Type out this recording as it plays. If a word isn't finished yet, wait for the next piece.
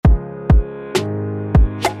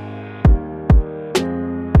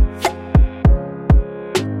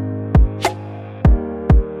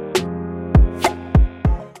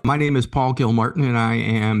My name is Paul Gilmartin, and I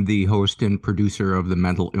am the host and producer of the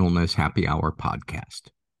Mental Illness Happy Hour podcast.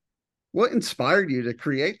 What inspired you to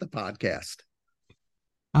create the podcast?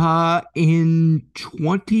 In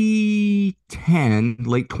 2010,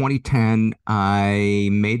 late 2010, I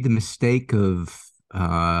made the mistake of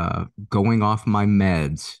going off my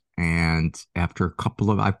meds. And after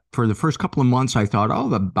for the first couple of months, I thought,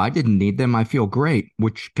 oh, I didn't need them. I feel great,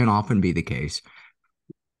 which can often be the case.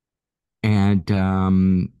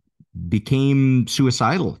 And became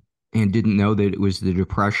suicidal and didn't know that it was the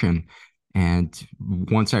depression. And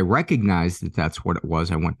once I recognized that that's what it was,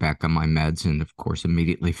 I went back on my meds and, of course,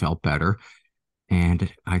 immediately felt better. And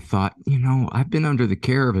I thought, I've been under the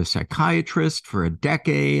care of a psychiatrist for a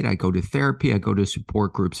decade. I go to therapy, I go to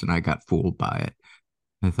support groups, and I got fooled by it.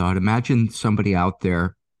 I thought, imagine somebody out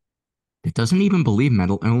there that doesn't even believe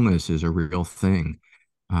mental illness is a real thing.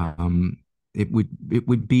 It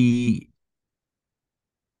would be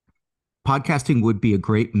Podcasting would be a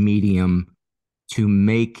great medium to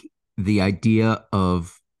make the idea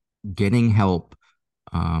of getting help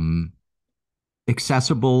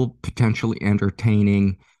accessible, potentially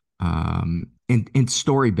entertaining, and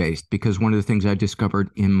story based. Because one of the things I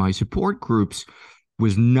discovered in my support groups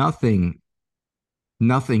was nothing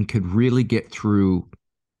could really get through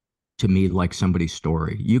to me like somebody's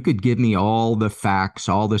story. You could give me all the facts,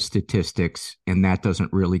 all the statistics, and that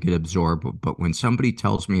doesn't really get absorbed. But when somebody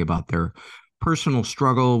tells me about their personal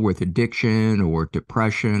struggle with addiction or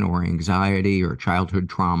depression or anxiety or childhood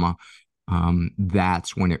trauma,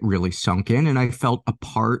 that's when it really sunk in. And I felt a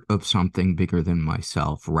part of something bigger than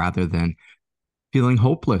myself rather than feeling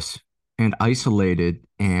hopeless and isolated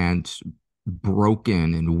and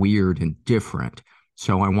broken and weird and different.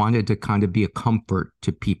 So I wanted to kind of be a comfort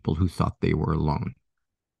to people who thought they were alone.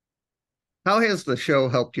 How has the show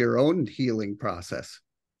helped your own healing process?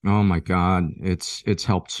 Oh my God, it's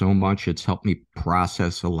helped so much. It's helped me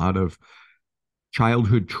process a lot of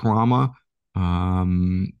childhood trauma.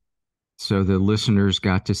 Um, so the listeners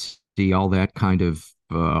got to see all that kind of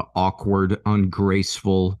awkward,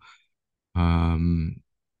 ungraceful, um,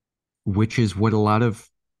 which is what a lot of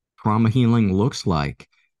trauma healing looks like.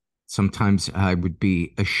 Sometimes I would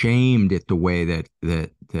be ashamed at the way that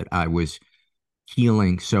I was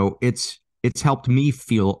healing. So it's helped me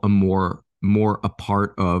feel more a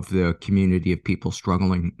part of the community of people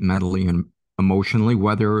struggling mentally and emotionally,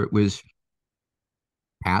 whether it was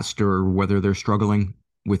past or whether they're struggling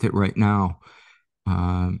with it right now.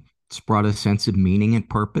 It's brought a sense of meaning and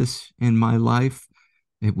purpose in my life.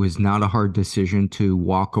 It was not a hard decision to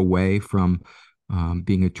walk away from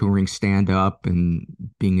being a touring stand-up and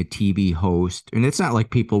being a TV host. And it's not like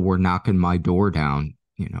people were knocking my door down,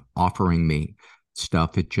 offering me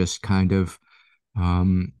stuff. It just kind of,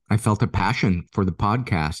 I felt a passion for the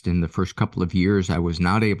podcast. In the first couple of years, I was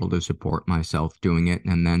not able to support myself doing it,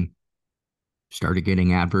 and then started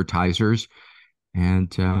getting advertisers.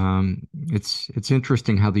 And it's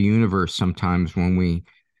interesting how the universe sometimes, when we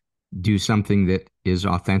do something that is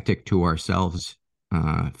authentic to ourselves,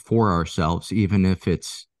 for ourselves, even if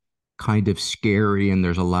it's kind of scary and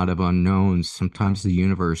there's a lot of unknowns, sometimes the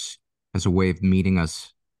universe has a way of meeting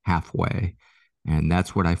us halfway. And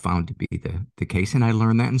that's what I found to be the case. And I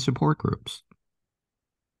learned that in support groups.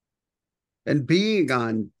 And being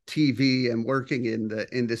on TV and working in the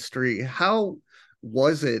industry, how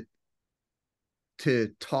was it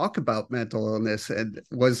to talk about mental illness? And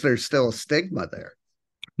was there still a stigma there?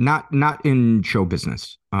 Not in show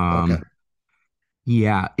business. Okay.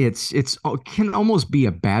 Yeah, it can almost be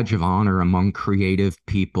a badge of honor among creative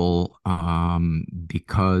people,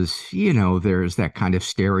 because there's that kind of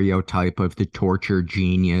stereotype of the torture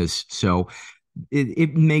genius. So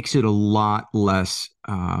it makes it a lot less.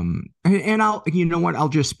 And I'll you know what I'll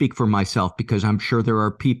just speak for myself, because I'm sure there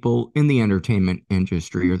are people in the entertainment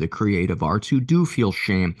industry or the creative arts who do feel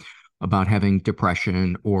shame about having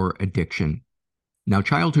depression or addiction. Now,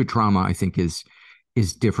 childhood trauma, I think, is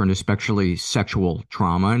different, especially sexual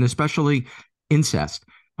trauma and especially incest.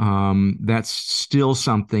 That's still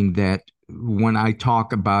something that when I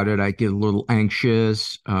talk about it, I get a little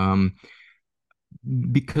anxious,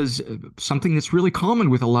 because something that's really common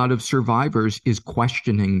with a lot of survivors is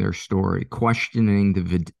questioning their story, questioning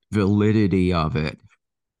the validity of it,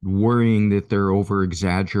 worrying that they're over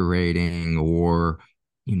exaggerating or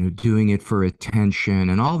doing it for attention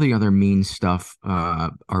and all the other mean stuff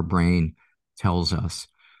our brain tells us.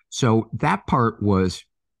 So that part was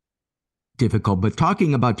difficult. But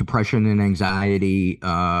talking about depression and anxiety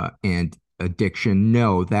and addiction,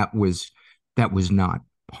 no, that was not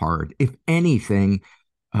hard. If anything,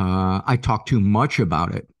 I talked too much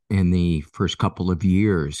about it in the first couple of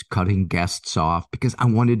years, cutting guests off because I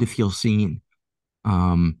wanted to feel seen.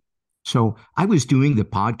 Um, so I was doing the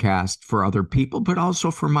podcast for other people, but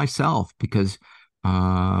also for myself because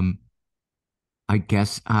um, I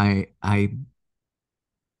guess I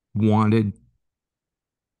wanted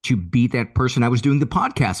to be that person I was doing the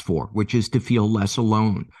podcast for, which is to feel less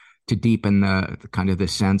alone, to deepen the kind of the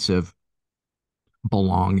sense of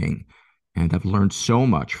belonging. And I've learned so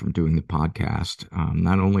much from doing the podcast,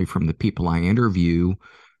 not only from the people I interview,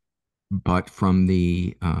 but from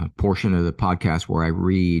the portion of the podcast where I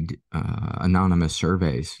read anonymous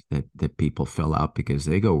surveys that people fill out because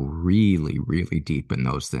they go really, really deep in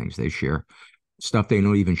those things. They share stuff they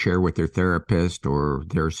don't even share with their therapist or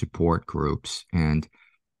their support groups. And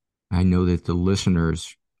I know that the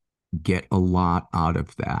listeners get a lot out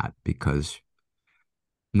of that because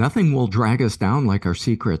nothing will drag us down like our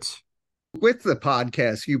secrets. With the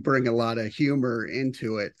podcast, you bring a lot of humor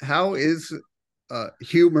into it. How is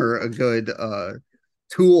humor a good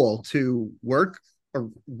tool to work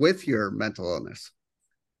with your mental illness?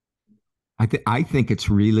 I think it's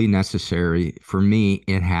really necessary. For me,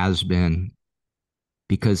 it has been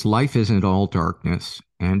because life isn't all darkness.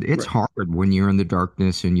 And it's Right. hard when you're in the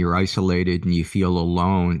darkness and you're isolated and you feel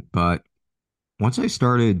alone. But once I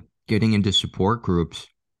started getting into support groups,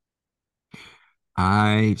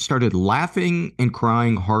 I started laughing and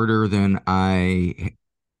crying harder than I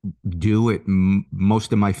do at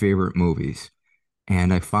most of my favorite movies.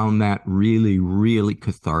 And I found that really, really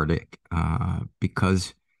cathartic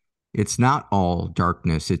because it's not all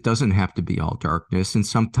darkness. It doesn't have to be all darkness. And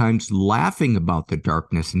sometimes laughing about the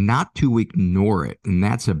darkness, not to ignore it. And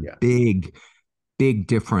that's a Yeah. big, big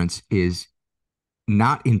difference is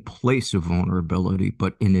not in place of vulnerability,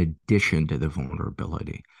 but in addition to the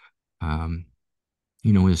vulnerability. Um,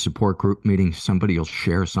 in a support group meeting, somebody will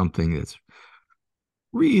share something that's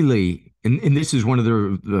really, and this is one of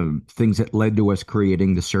the things that led to us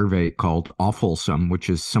creating the survey called Awfulsome, which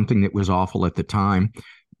is something that was awful at the time,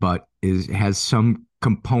 but has some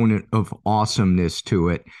component of awesomeness to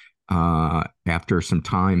it after some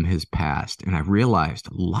time has passed. And I realized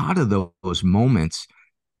a lot of those moments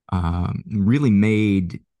really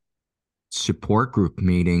made support group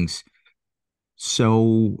meetings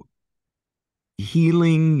so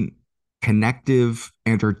healing, connective,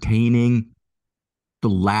 entertaining, the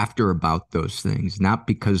laughter about those things, not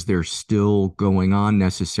because they're still going on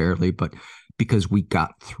necessarily, but because we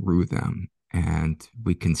got through them and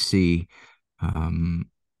we can see, um,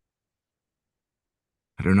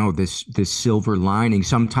 I don't know, this silver lining.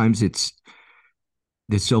 Sometimes it's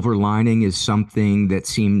the silver lining is something that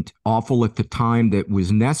seemed awful at the time that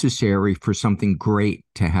was necessary for something great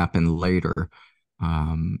to happen later.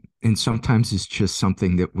 And sometimes it's just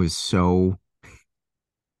something that was so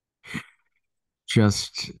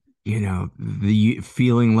just the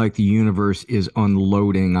feeling like the universe is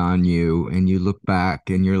unloading on you and you look back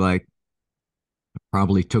and you're like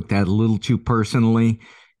probably took that a little too personally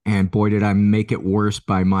and boy did I make it worse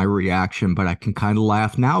by my reaction, but I can kind of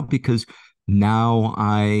laugh now because now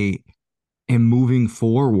I am moving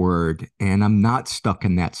forward and I'm not stuck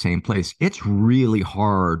in that same place. It's really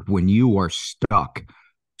hard when you are stuck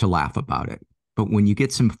to laugh about it. But when you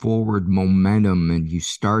get some forward momentum and you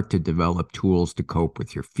start to develop tools to cope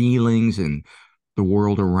with your feelings and the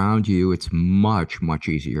world around you, it's much, much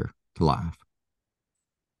easier to laugh.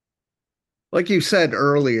 Like you said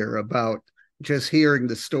earlier about just hearing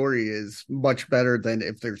the story is much better than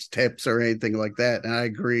if there's tips or anything like that. And I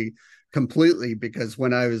agree completely because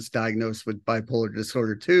when I was diagnosed with bipolar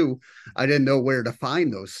disorder too, I didn't know where to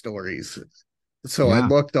find those stories. So I Yeah.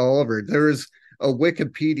 looked all over. There was a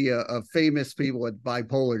Wikipedia of famous people with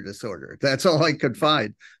bipolar disorder. That's all I could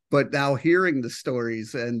find. But now hearing the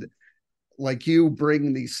stories and like you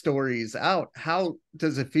bring these stories out, how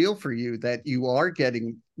does it feel for you that you are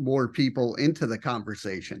getting more people into the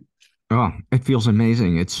conversation? Oh, it feels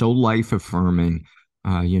amazing. It's so life affirming.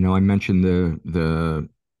 I mentioned the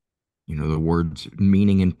words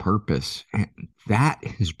meaning and purpose. And that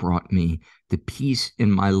has brought me the peace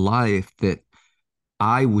in my life that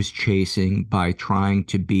I was chasing by trying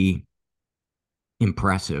to be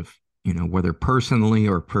impressive, whether personally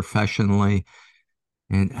or professionally.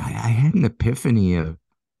 And I had an epiphany of,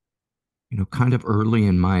 kind of early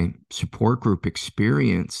in my support group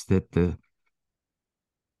experience that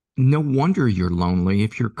no wonder you're lonely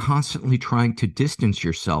if you're constantly trying to distance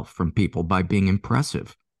yourself from people by being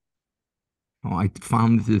impressive. Well, I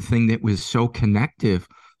found the thing that was so connective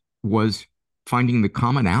was finding the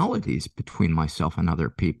commonalities between myself and other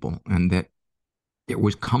people, and that there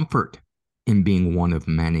was comfort. in being one of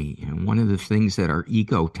many. And one of the things that our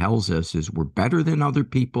ego tells us is we're better than other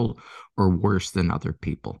people or worse than other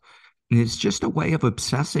people. And it's just a way of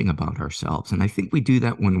obsessing about ourselves. And I think we do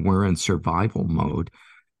that when we're in survival mode.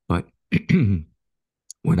 But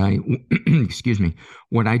what I, excuse me,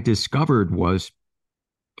 what I discovered was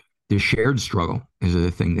the shared struggle is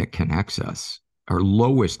the thing that connects us, our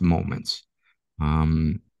lowest moments,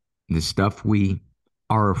 um, the stuff we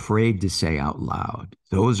are afraid to say out loud.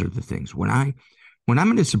 Those are the things. When I'm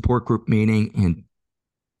in a support group meeting,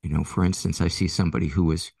 and for instance, I see somebody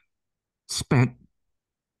who has spent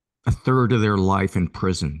a third of their life in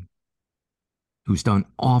prison, who's done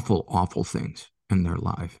awful, awful things in their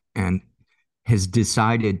life, and has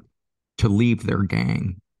decided to leave their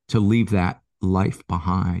gang, to leave that life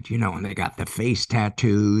behind, and they got the face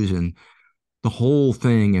tattoos and the whole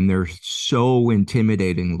thing, and they're so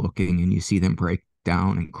intimidating looking, and you see them break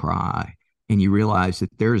down and cry, and you realize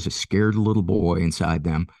that there's a scared little boy inside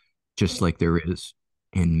them, just like there is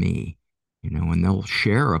in me, and they'll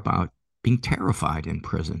share about being terrified in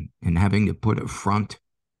prison and having to put a front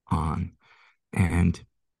on. And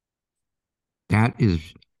that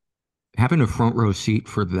is having a front row seat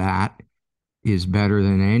for that is better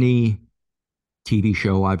than any TV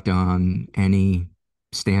show I've done, any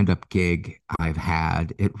stand-up gig I've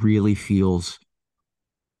had. It really feels,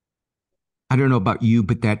 I don't know about you,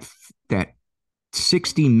 but that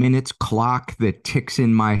 60 minutes clock that ticks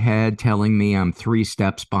in my head telling me I'm 3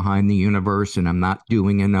 steps behind the universe and I'm not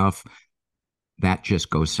doing enough, that just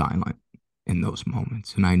goes silent in those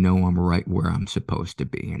moments. And I know I'm right where I'm supposed to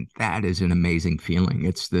be. And that is an amazing feeling.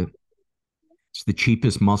 It's the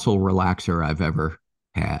cheapest muscle relaxer I've ever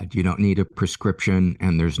had. You don't need a prescription,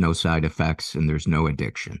 and there's no side effects, and there's no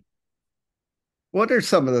addiction. What are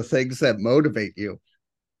some of the things that motivate you?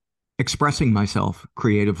 Expressing myself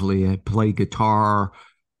creatively. I play guitar,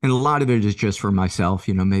 and a lot of it is just for myself.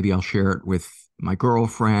 Maybe I'll share it with my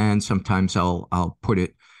girlfriend. Sometimes I'll put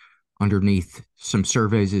it underneath some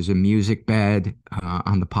surveys as a music bed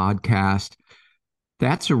on the podcast.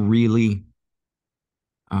 That's a really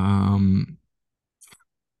um,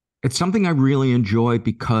 it's something I really enjoy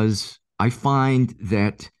because I find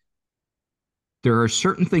that there are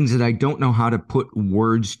certain things that I don't know how to put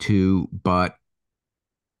words to, but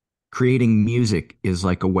creating music is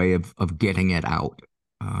like a way of getting it out.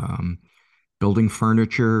 Um, Building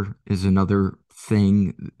furniture is another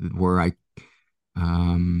thing where I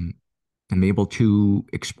um, am able to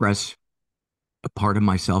express a part of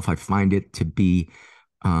myself. I find it to be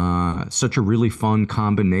such a really fun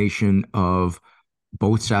combination of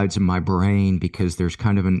both sides of my brain because there's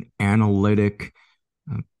kind of an analytic,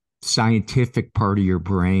 uh, scientific part of your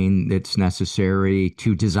brain that's necessary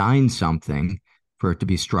to design something for it to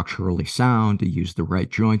be structurally sound, to use the right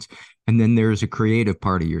joints. And then there's a creative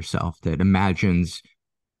part of yourself that imagines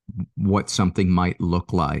what something might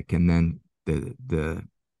look like. And then the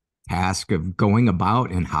task of going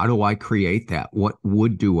about and how do I create that? What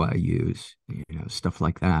wood do I use? Stuff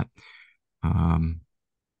like that. Um,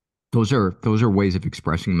 those are ways of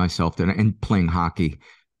expressing myself and playing hockey.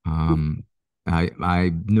 Um,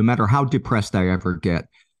 I no matter how depressed I ever get,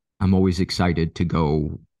 I'm always excited to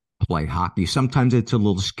go play hockey. Sometimes it's a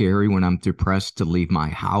little scary when I'm depressed to leave my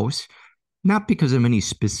house, not because of any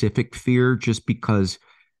specific fear, just because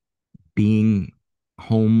being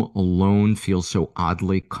home alone feels so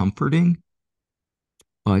oddly comforting.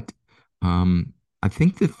 But I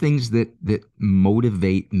think the things that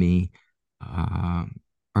motivate me uh,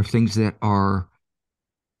 are things that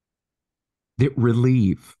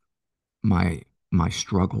relieve my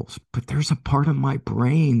struggles. But there's a part of my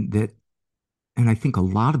brain that, and I think a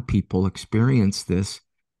lot of people experience this,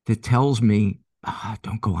 that tells me,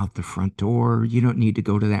 don't go out the front door. You don't need to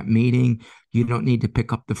go to that meeting. You don't need to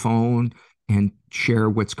pick up the phone and share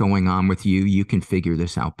what's going on with you. You can figure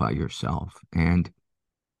this out by yourself. And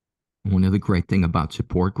one of the great thing about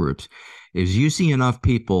support groups is you see enough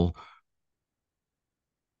people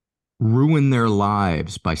ruin their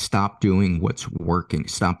lives by stopping doing what's working,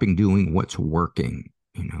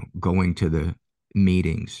 going to the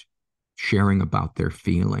meetings, sharing about their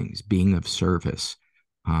feelings, being of service,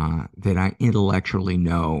 that I intellectually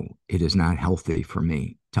know it is not healthy for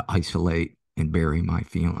me to isolate and bury my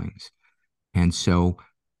feelings. And so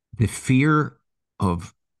the fear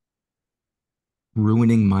of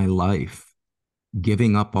ruining my life,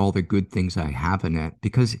 giving up all the good things I have in it,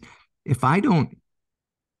 because if I don't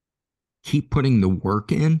keep putting the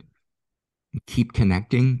work in, keep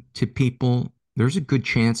connecting to people, there's a good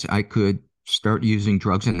chance I could start using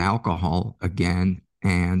drugs and alcohol again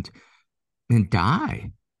and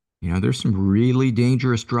die. There's some really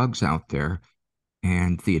dangerous drugs out there.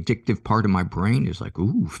 And the addictive part of my brain is like,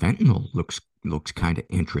 ooh, fentanyl looks kind of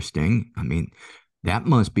interesting. I mean, that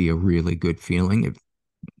must be a really good feeling if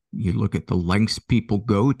you look at the lengths people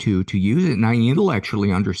go to use it. And I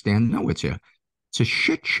intellectually understand, no, it's a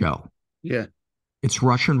shit show. Yeah. It's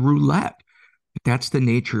Russian roulette. But that's the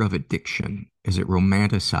nature of addiction, as it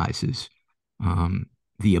romanticizes um,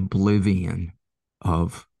 the oblivion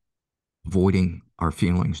of avoiding our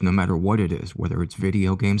feelings, no matter what it is, whether it's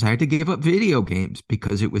video games. I had to give up video games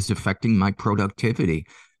because it was affecting my productivity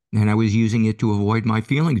and I was using it to avoid my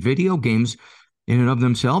feelings. Video games, in and of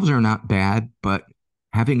themselves, are not bad, but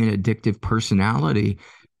having an addictive personality,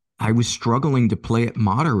 I was struggling to play it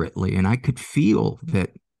moderately, and I could feel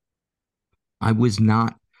that I was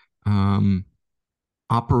not um,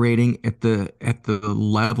 operating at the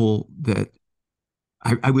level that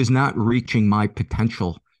I was not reaching my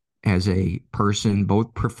potential as a person,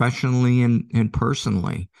 both professionally and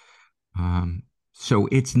personally. Um, so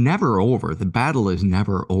it's never over. The battle is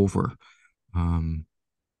never over. Um,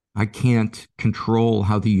 I can't control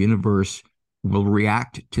how the universe will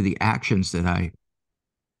react to the actions that I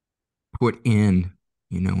put in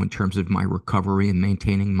terms of my recovery and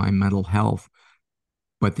maintaining my mental health.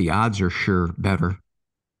 But the odds are sure better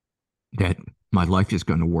that my life is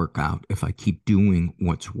going to work out if I keep doing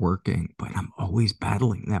what's working. But I'm always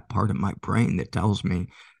battling that part of my brain that tells me,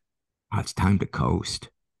 oh, it's time to coast,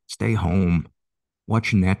 stay home,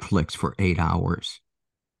 watch Netflix for 8 hours.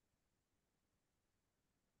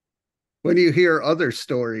 When you hear other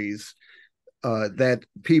stories that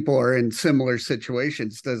people are in similar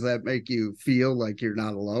situations, does that make you feel like you're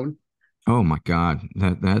not alone? Oh my God,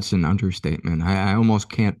 that's an understatement. I almost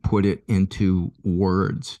can't put it into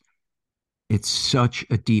words. It's such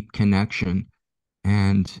a deep connection.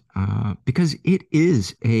 And because it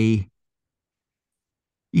is even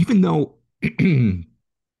though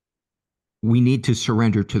we need to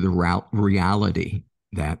surrender to the reality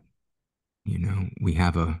that, we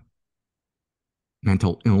have a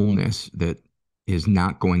mental illness that is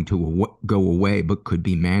not going to go away, but could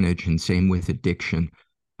be managed. And same with addiction.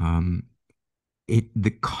 Um,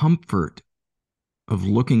 the comfort of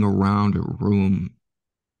looking around a room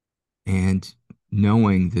and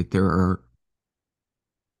knowing that there are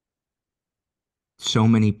so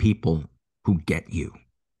many people who get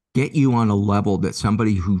you on a level that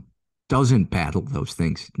somebody who doesn't battle those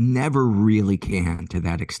things never really can to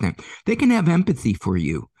that extent. They can have empathy for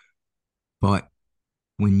you, but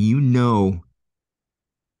when you know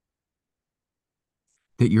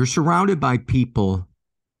that you're surrounded by people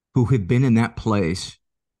who have been in that place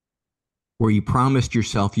where you promised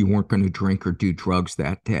yourself you weren't going to drink or do drugs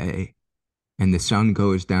that day, and the sun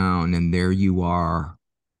goes down, and there you are,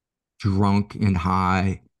 drunk and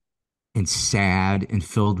high and sad and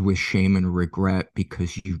filled with shame and regret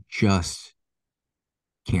because you just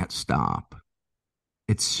can't stop.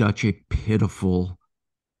 It's such a pitiful,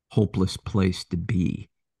 hopeless place to be.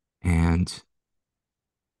 And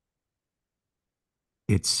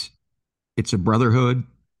it's it's a brotherhood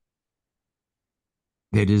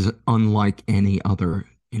that is unlike any other.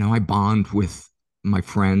 I bond with my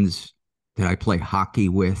friends that I play hockey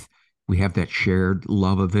with. We have that shared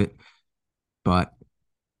love of it, but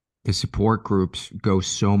the support groups go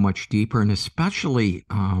so much deeper, and especially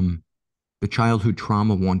the childhood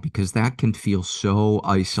trauma one, because that can feel so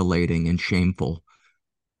isolating and shameful.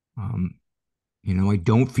 Um, I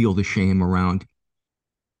don't feel the shame around,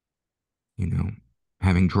 you know,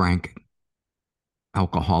 having drank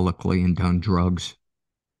alcoholically and done drugs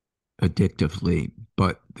addictively,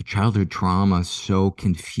 but the childhood trauma is so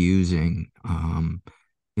confusing.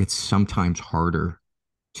 It's sometimes harder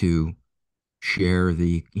to share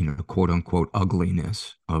the, quote unquote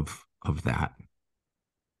ugliness of that.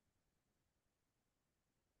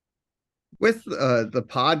 With the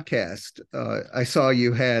podcast, I saw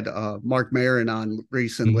you had Mark Maron on Mhm.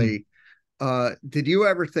 recently. Did you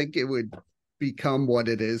ever think it would become what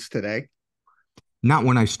it is today? Not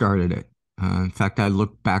when I started it. In fact, I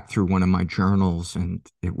looked back through one of my journals, and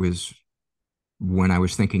it was when I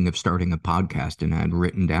was thinking of starting a podcast, and I had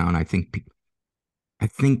written down, I think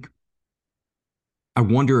I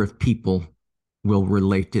wonder if people will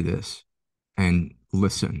relate to this and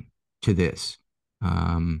listen to this.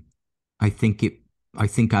 Um, I think it. I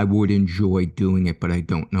think I would enjoy doing it, but I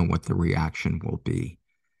don't know what the reaction will be.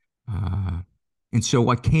 Uh, and so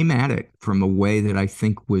I came at it from a way that I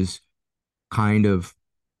think was kind of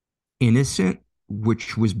innocent,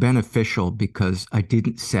 which was beneficial because I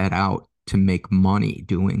didn't set out to make money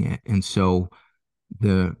doing it. And so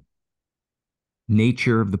the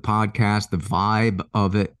nature of the podcast, the vibe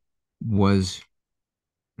of it was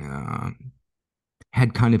uh,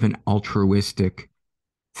 had kind of an altruistic.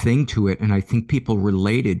 thing to it. And I think people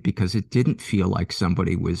related because it didn't feel like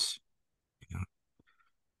somebody was, you know,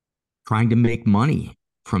 trying to make money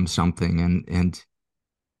from something. And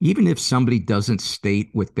even if somebody doesn't state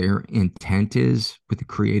what their intent is with the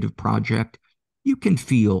creative project, you can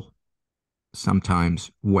feel sometimes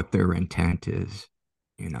what their intent is.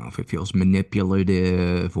 You know, if it feels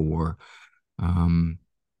manipulative or um,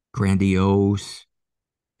 grandiose.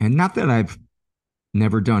 And not that I've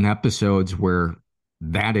never done episodes where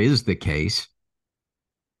that is the case.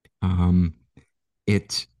 Um,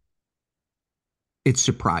 it it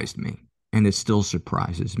surprised me, and it still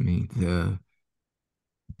surprises me. The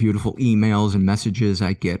beautiful emails and messages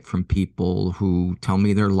I get from people who tell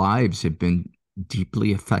me their lives have been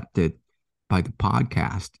deeply affected by the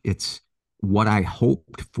podcast. It's what I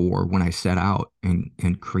hoped for when I set out and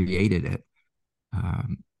created it.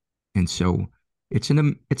 Um, and so it's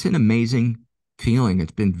an amazing feeling.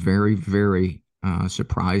 It's been very, very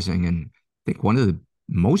surprising. And I think one of the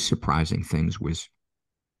most surprising things was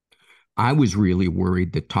I was really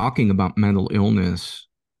worried that talking about mental illness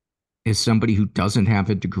as somebody who doesn't have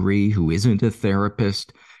a degree, who isn't a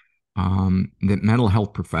therapist, that mental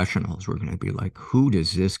health professionals were going to be like, who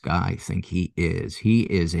does this guy think he is? He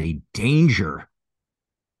is a danger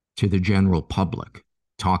to the general public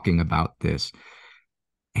talking about this.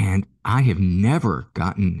 And I have never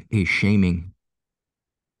gotten a shaming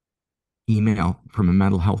email from a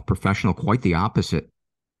mental health professional. Quite the opposite.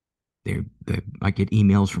 I get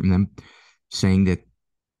emails from them saying that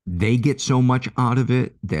they get so much out of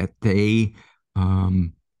it that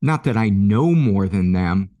not that I know more than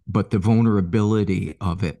them, but the vulnerability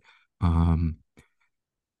of it, um,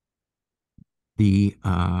 the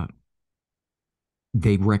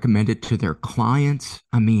they recommend it to their clients.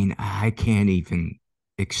 I mean, I can't even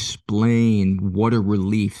explain what a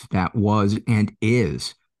relief that was and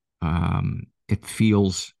is. It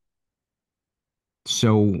feels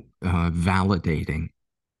so validating,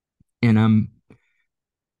 and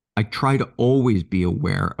I try to always be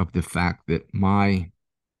aware of the fact that my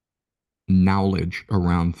knowledge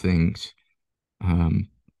around things um,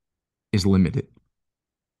 is limited.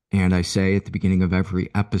 And I say at the beginning of every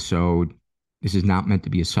episode, this is not meant to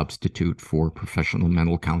be a substitute for professional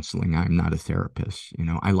mental counseling. I'm not a therapist. You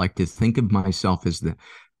know, I like to think of myself as the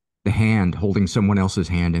hand holding someone else's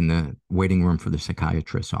hand in the waiting room for the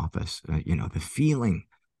psychiatrist's office. You know, the feeling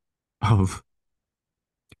of,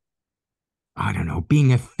 I don't know,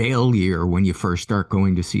 being a failure when you first start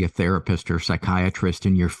going to see a therapist or psychiatrist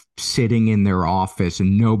and you're sitting in their office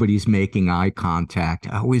and nobody's making eye contact.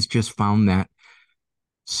 I always just found that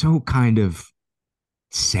so kind of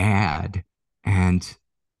sad. And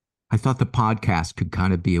I thought the podcast could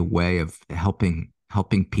kind of be a way of helping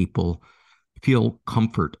people feel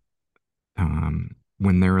comfort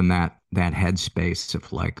when they're in that headspace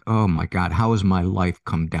of like, oh my God, how has my life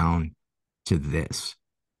come down to this?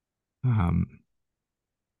 Um,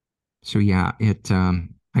 so yeah, it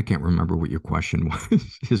I can't remember what your question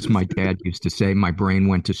was. As my dad used to say, my brain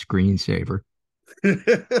went to screensaver.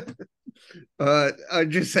 I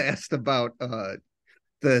just asked about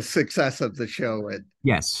the success of the show, and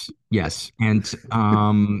Yes, yes. And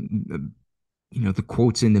you know, the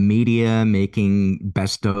quotes in the media making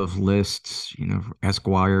best of lists, you know,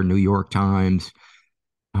 Esquire, New York Times.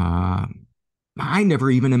 Uh, I never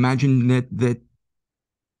even imagined that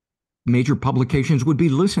major publications would be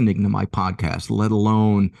listening to my podcast, let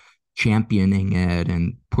alone championing it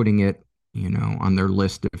and putting it, you know, on their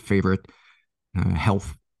list of favorite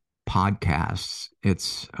health podcasts.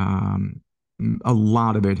 It's a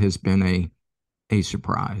lot of it has been a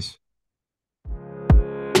surprise.